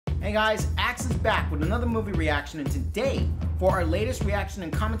Hey guys, Axe is back with another movie reaction, and today, for our latest reaction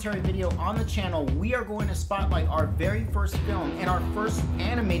and commentary video on the channel, we are going to spotlight our very first film and our first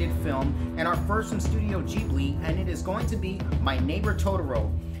animated film and our first from Studio Ghibli, and it is going to be My Neighbor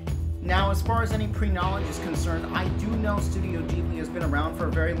Totoro. Now, as far as any pre-knowledge is concerned, I do know Studio Ghibli has been around for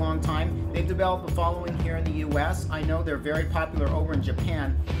a very long time. They've developed a following here in the US. I know they're very popular over in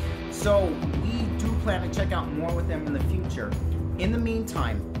Japan. So we do plan to check out more with them in the future. In the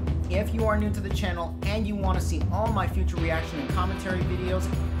meantime, if you are new to the channel and you want to see all my future reaction and commentary videos,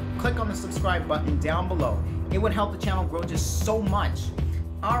 click on the subscribe button down below. It would help the channel grow just so much.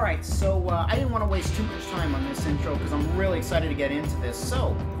 Alright, so I didn't want to waste too much time on this intro because I'm really excited to get into this.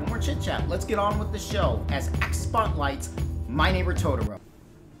 So, no more chit chat, let's get on with the show as Axe spotlights My Neighbor Totoro.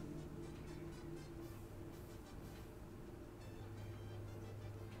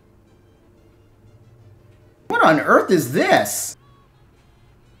 What on earth is this?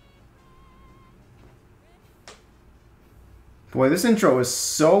 Boy, this intro is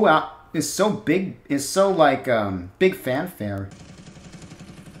so big, is so like big fanfare.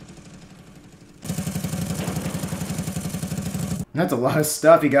 That's a lot of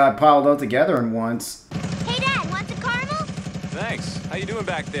stuff you got piled all together in once. Hey Dad, want some caramel? Thanks. How you doing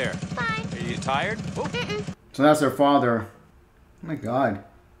back there? Fine. Are you tired? Oh. So that's their father. Oh my god.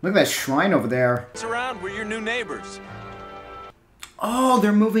 Look at that shrine over there. It's around. We're your new neighbors. Oh,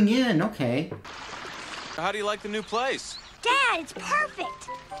 they're moving in. Okay. How do you like the new place? Dad, it's perfect.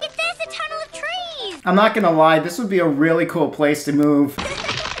 There's a tunnel of trees. I'm not gonna lie, this would be a really cool place to move.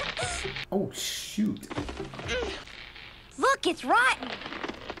 Oh, shoot. Look, it's rotten.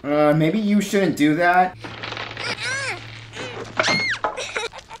 Maybe you shouldn't do that.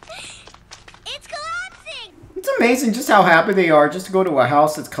 It's collapsing. It's amazing just how happy they are just to go to a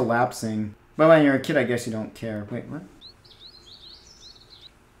house that's collapsing. But when you're a kid, I guess you don't care. Wait, what?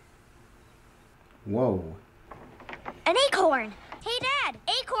 Whoa. An acorn. Hey Dad,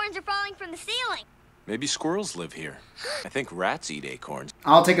 acorns are falling from the ceiling. Maybe squirrels live here. I think rats eat acorns.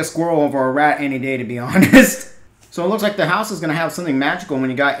 I'll take a squirrel over a rat any day, to be honest. So it looks like the house is gonna have something magical when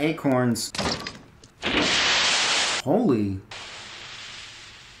you got acorns. Holy.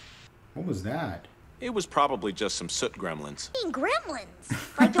 What was that? It was probably just some soot gremlins.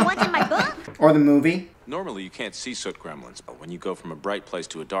 Gremlins, like the ones in my book. Or the movie. Normally you can't see soot gremlins, but when you go from a bright place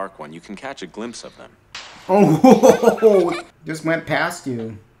to a dark one, you can catch a glimpse of them. Oh, just went past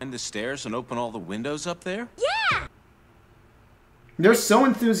you. And the stairs and open all the windows up there? Yeah. They're so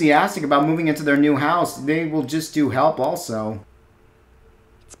enthusiastic about moving into their new house, they will just do help also.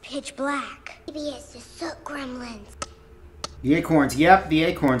 It's pitch black. Maybe it's the soot gremlins. The acorns, yep, the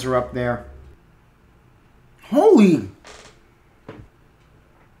acorns are up there. Holy!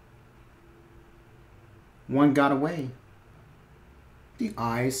 One got away. The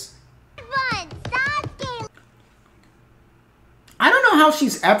eyes. Run, Sasuke. I don't know how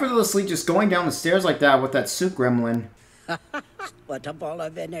she's effortlessly just going down the stairs like that with that soup gremlin. What a ball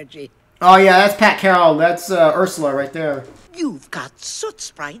of energy. Oh yeah, that's Pat Carroll. That's Ursula right there. You've got soot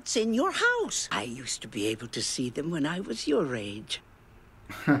sprites in your house. I used to be able to see them when I was your age.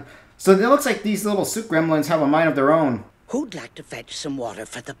 So it looks like these little soup gremlins have a mind of their own. Who'd like to fetch some water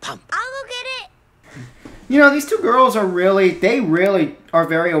for the pump? I'll go get it. You know, these two girls are they really are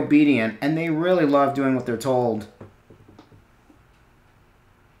very obedient, and they really love doing what they're told.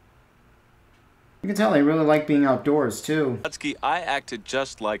 You can tell they really like being outdoors, too. Satsuki, I acted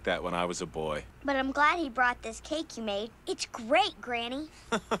just like that when I was a boy. But I'm glad he brought this cake you made. It's great, Granny.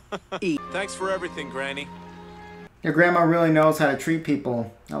 Thanks for everything, Granny. Your grandma really knows how to treat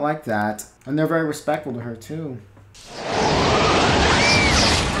people. I like that. And they're very respectful to her, too.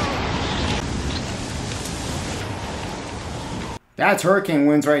 That's hurricane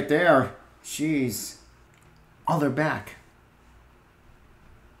winds right there. Jeez. Oh, they're back.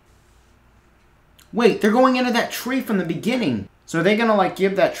 Wait, they're going into that tree from the beginning. So are they gonna, like,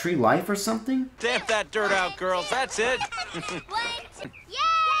 give that tree life or something? Stamp that dirt out, girls. That's it. Yay!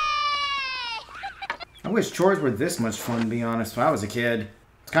 I wish chores were this much fun, to be honest, when I was a kid.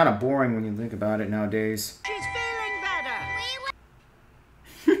 It's kind of boring when you think about it nowadays. She's feeling better.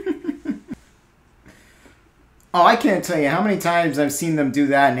 Oh, I can't tell you how many times I've seen them do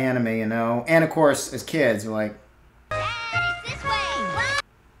that in anime, you know? And, of course, as kids, we're like... Dad, it's this way.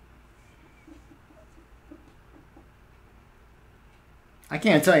 I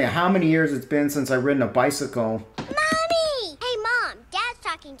can't tell you how many years it's been since I've ridden a bicycle. Mommy! Hey, Mom. Dad's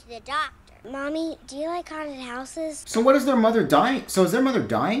talking to the doctor. Mommy, do you like haunted houses? So what is their mother dying? So is their mother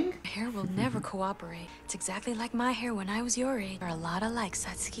dying? Hair will never cooperate. It's exactly like my hair when I was your age. We're a lot alike,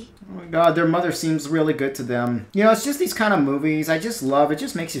 Satsuki. Oh my god, their mother seems really good to them. You know, it's just these kind of movies I just love. It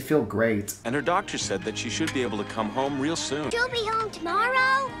just makes you feel great. And her doctor said that she should be able to come home real soon. She'll be home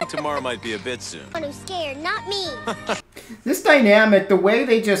tomorrow? Tomorrow might be a bit soon. I'm who's scared, not me. This dynamic, the way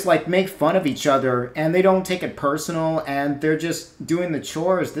they just like make fun of each other and they don't take it personal and they're just doing the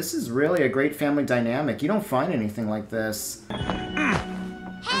chores, this is really a great family dynamic. You don't find anything like this.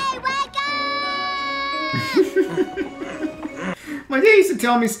 Hey, wake up! My dad used to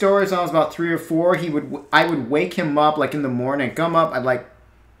tell me stories when I was about 3 or 4. I would wake him up like in the morning, come up, I'd like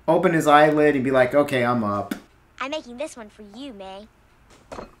open his eyelid and be like, okay, I'm up. I'm making this one for you, May.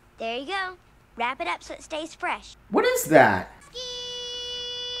 There you go. Wrap it up so it stays fresh. What is that? Ski!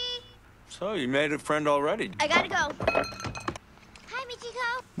 So you made a friend already. I gotta go. Hi,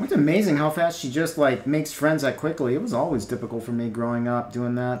 Michiko. It's amazing how fast she just like makes friends that quickly. It was always difficult for me growing up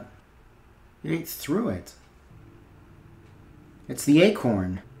doing that. You ate through it. It's the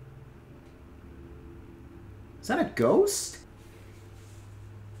acorn. Is that a ghost?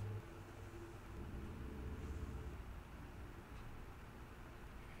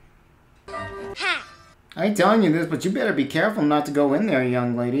 Ha! I ain't telling you this, but you better be careful not to go in there,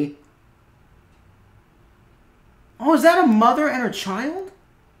 young lady. Oh, is that a mother and her child?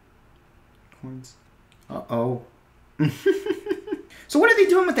 Acorns. Uh-oh. So what are they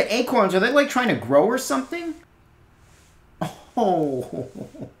doing with the acorns? Are they like trying to grow or something? Oh.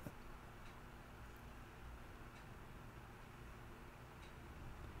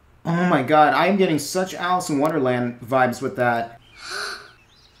 Oh my god, I'm getting such Alice in Wonderland vibes with that.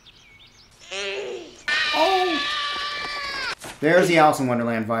 Oh! There's the Alice in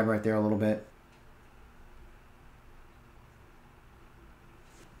Wonderland vibe right there a little bit.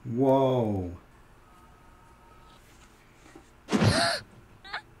 Whoa.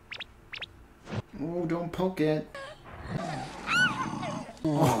 Oh, don't poke it.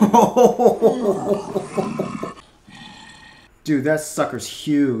 Oh. Dude, that sucker's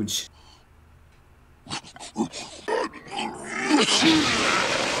huge.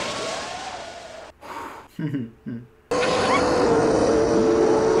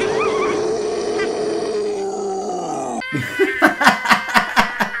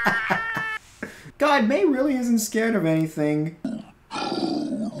 God, May really isn't scared of anything.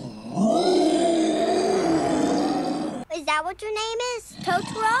 Is that what your name is?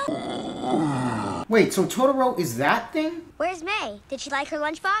 Totoro? Wait, so Totoro is that thing? Where's May? Did she like her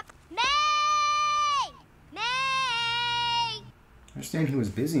lunchbox? May! May! I understand he was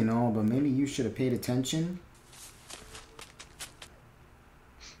busy and all, but maybe you should have paid attention.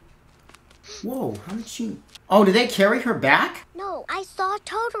 Whoa, how did she... Oh, did they carry her back? No, I saw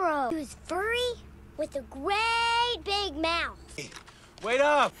Totoro. He was furry with a great big mouth. Wait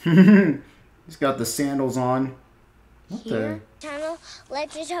up! He's got the sandals on. What Here, tunnel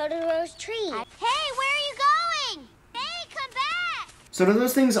led to Totoro's tree. Hey, where are you going? Hey, come back! So do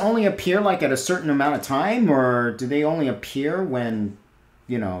those things only appear like at a certain amount of time, or do they only appear when,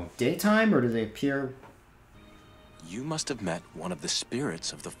 you know, daytime, or do they appear... You must have met one of the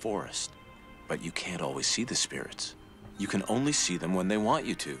spirits of the forest. But you can't always see the spirits. You can only see them when they want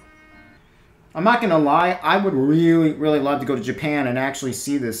you to. I'm not gonna lie, I would really, really love to go to Japan and actually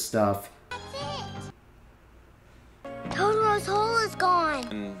see this stuff. That's it. Totoro's hole is gone.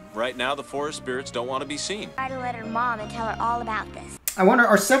 And right now, the forest spirits don't want to be seen. Try to let her mom and tell her all about this. I wonder,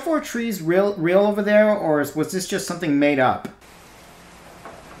 are Sephora trees real over there, or was this just something made up?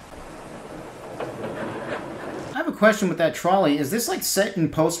 I have a question with that trolley. Is this like set in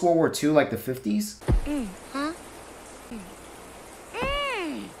post-World War II, like the 50s? Huh?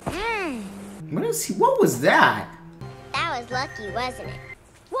 What was that? That was lucky, wasn't it?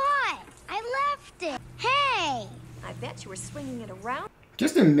 What? I left it. Hey! I bet you were swinging it around.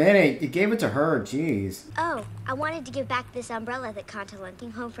 Just a minute. You gave it to her. Jeez. Oh, I wanted to give back this umbrella that Kanta lent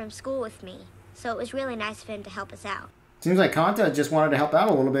home from school with me. So it was really nice of him to help us out. Seems like Kanta just wanted to help out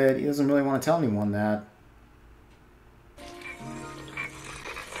a little bit. He doesn't really want to tell anyone that.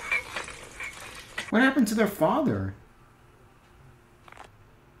 What happened to their father?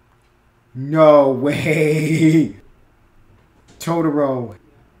 No way! Totoro.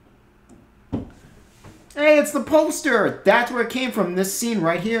 Hey, it's the poster! That's where it came from, this scene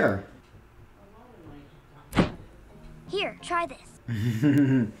right here. Here, try this.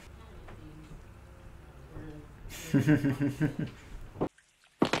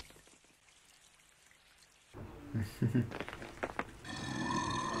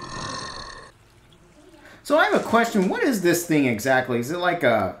 So I have a question. What is this thing exactly? Is it like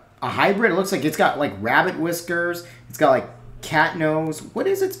a a hybrid. It looks like it's got like rabbit whiskers. It's got like cat nose. What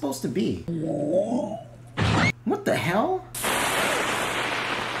is it supposed to be? What the hell?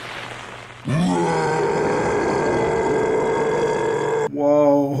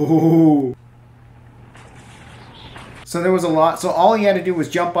 Whoa. So there was a lot. So all he had to do was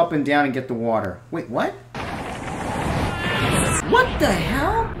jump up and down and get the water. Wait, what? What the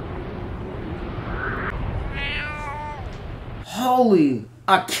hell? Holy,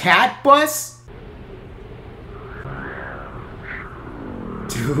 a cat bus?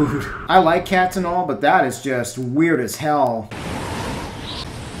 Dude, I like cats and all, but that is just weird as hell.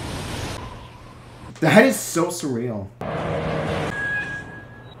 That is so surreal.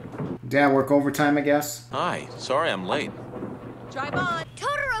 Dad, work overtime, I guess? Hi, sorry I'm late. Drive on.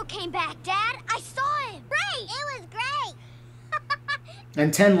 Totoro came back, Dad. I saw him. Great. It was great.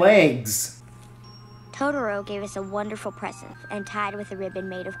 And 10 legs. Totoro gave us a wonderful present and tied with a ribbon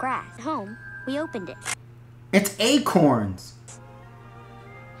made of grass. At home, we opened it. It's acorns.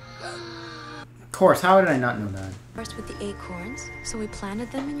 Of course, how did I not know that? First with the acorns, so we planted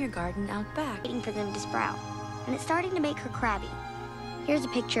them in your garden out back. Waiting for them to sprout. And it's starting to make her crabby. Here's a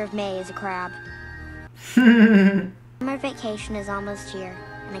picture of May as a crab. Summer vacation is almost here,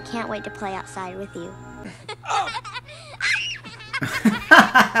 and I can't wait to play outside with you.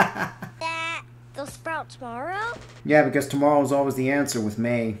 They'll sprout tomorrow? Yeah, because tomorrow is always the answer with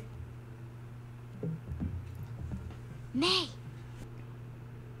May. May!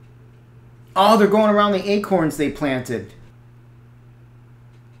 Oh, they're going around the acorns they planted.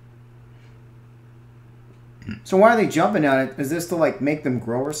 So why are they jumping at it? Is this to, like, make them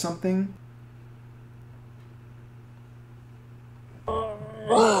grow or something?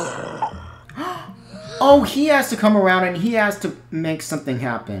 Oh, he has to come around and he has to make something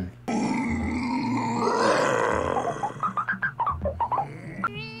happen.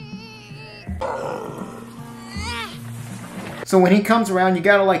 So when he comes around, you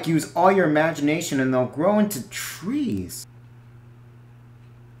gotta, like, use all your imagination and they'll grow into trees.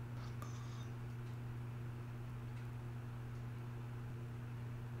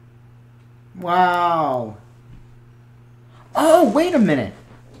 Wow. Oh, wait a minute.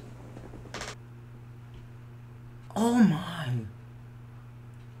 Oh my.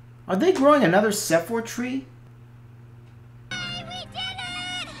 Are they growing another Sephora tree? Hey, we did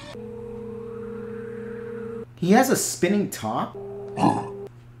it! He has a spinning top?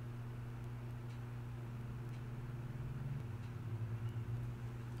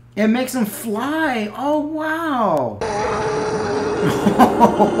 It makes him fly. Oh, wow.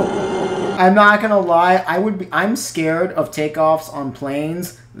 I'm not gonna lie, I'm scared of takeoffs on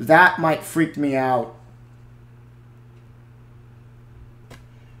planes. That might freak me out.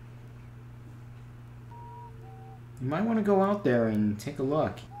 You might want to go out there and take a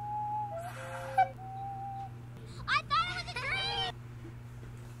look. I thought it was a dream!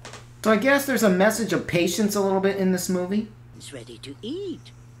 So I guess there's a message of patience a little bit in this movie. It's ready to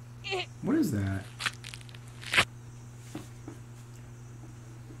eat. What is that?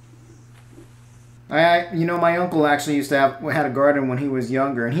 You know, my uncle actually used to had a garden when he was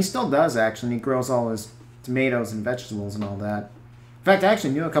younger, and he still does actually. He grows all his tomatoes and vegetables and all that. In fact, I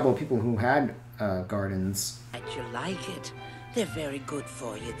actually knew a couple of people who had gardens. Bet you like it. They're very good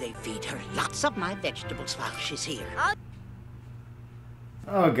for you. They feed her lots of my vegetables while she's here.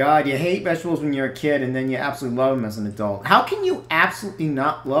 Oh God, you hate vegetables when you're a kid, and then you absolutely love them as an adult. How can you absolutely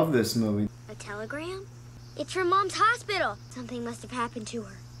not love this movie? A telegram? It's from Mom's hospital. Something must have happened to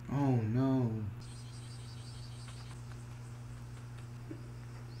her. Oh no.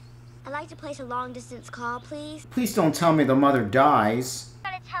 I'd like to place a long-distance call, please. Please don't tell me the mother dies.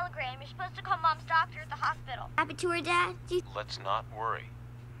 Got a telegram. You're supposed to call Mom's doctor at the hospital. Happened to her, Dad? Let's not worry.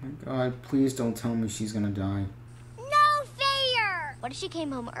 Oh my God, please don't tell me she's gonna die. No fair! What if she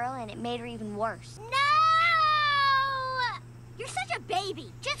came home early and it made her even worse? No! You're such a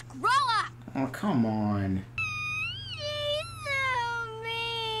baby. Just grow up. Oh, come on. She's so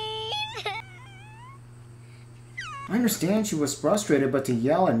mean. I understand she was frustrated, but to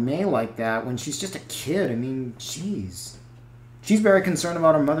yell at May like that when she's just a kid, I mean, jeez. She's very concerned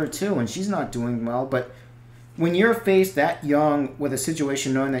about her mother too, and she's not doing well, but when you're faced that young with a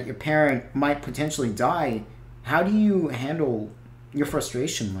situation knowing that your parent might potentially die, how do you handle your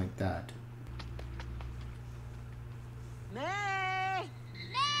frustration like that? May!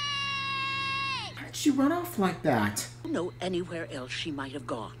 How did she run off like that? I don't know anywhere else she might have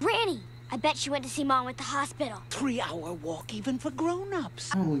gone. Granny, I bet she went to see Mom at the hospital. 3-hour walk even for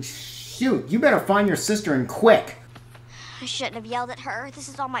grown-ups. Holy shoot, you better find your sister and quick. I shouldn't have yelled at her. This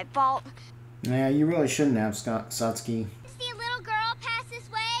is all my fault. Yeah, you really shouldn't have, Satsuki. See a little girl pass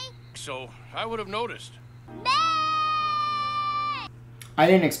this way? so. I would have noticed. I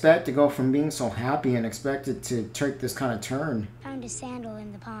didn't expect to go from being so happy and expect it to take this kind of turn. Found a sandal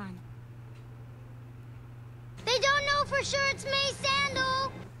in the pond. They don't know for sure it's May's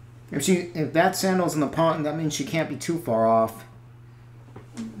sandal. If that sandal's in the pond, that means she can't be too far off.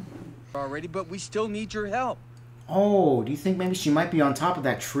 Already, but we still need your help. Oh, do you think maybe she might be on top of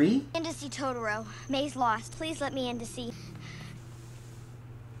that tree? In to see Totoro. May's lost. Please let me in to see.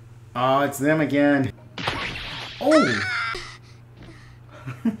 Oh, it's them again. Oh!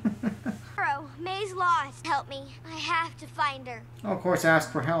 Totoro, May's lost. Help me. I have to find her. Oh, of course,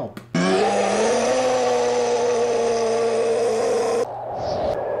 ask for help.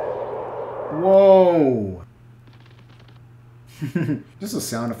 Whoa! Just a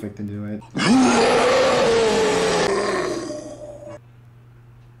sound effect to do it. He's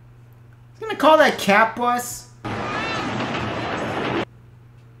gonna call that cat bus?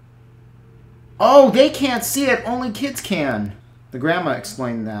 Oh, they can't see it. Only kids can. The grandma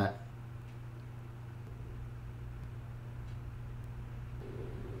explained that.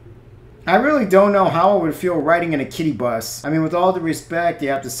 I really don't know how it would feel riding in a kiddie bus. I mean, with all due respect, you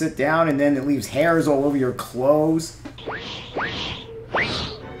have to sit down and then it leaves hairs all over your clothes.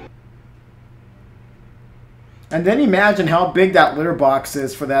 And then imagine how big that litter box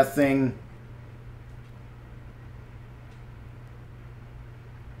is for that thing.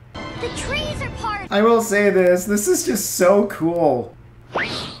 The trees are part. I will say this is just so cool. To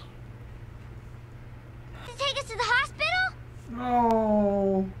take us to the hospital?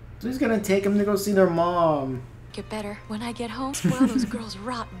 Oh, so he's gonna take him to go see their mom. Get better. When I get home, spoil those girls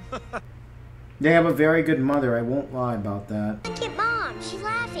rotten. They have a very good mother, I won't lie about that. Look at Mom. She's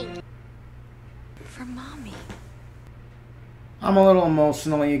laughing. For Mommy. I'm a little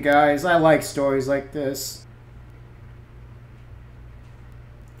emotional, you guys. I like stories like this.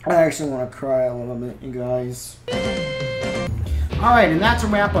 I actually want to cry a little bit, you guys. Alright, and that's a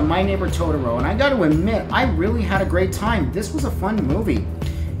wrap on My Neighbor Totoro. And I got to admit, I really had a great time. This was a fun movie.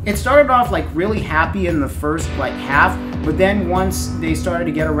 It started off like really happy in the first like half, but then once they started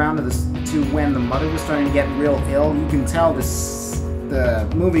to get around to this, to when the mother was starting to get real ill, you can tell the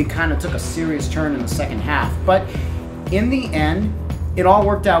movie kind of took a serious turn in the second half. But in the end, it all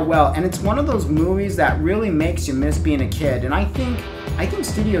worked out well, and it's one of those movies that really makes you miss being a kid. And I think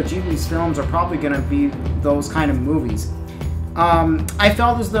Studio Ghibli's films are probably going to be those kind of movies. I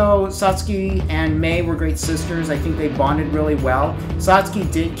felt as though Satsuki and Mei were great sisters. I think they bonded really well.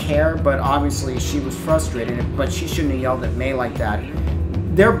 Satsuki did care, but obviously she was frustrated, but she shouldn't have yelled at Mei like that.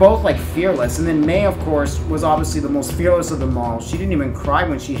 They're both like fearless, and then Mei, of course, was obviously the most fearless of them all. She didn't even cry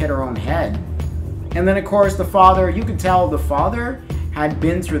when she hit her own head. And then, of course, the father, you could tell the father had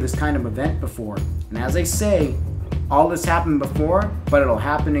been through this kind of event before. And as I say, all this happened before, but it'll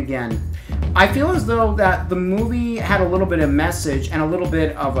happen again. I feel as though that the movie had a little bit of message and a little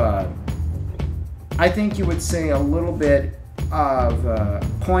bit of a, I think you would say a little bit of a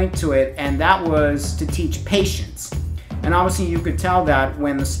point to it, and that was to teach patience. And obviously you could tell that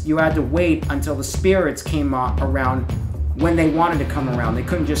when you had to wait until the spirits came around when they wanted to come around. They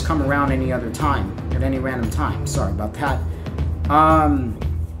couldn't just come around any other time, at any random time. Sorry about that.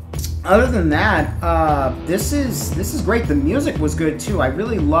 Other than that, this is great. The music was good too. I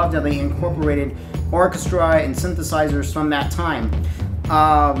really loved how they incorporated orchestra and synthesizers from that time.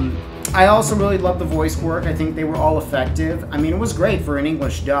 I also really loved the voice work. I think they were all effective. I mean, it was great for an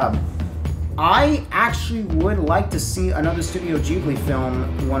English dub. I actually would like to see another Studio Ghibli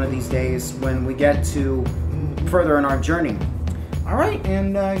film one of these days when we get to further in our journey. Alright,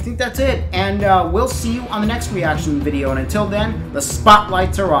 and I think that's it. And we'll see you on the next reaction video. And until then, the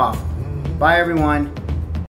spotlights are off. Bye, everyone.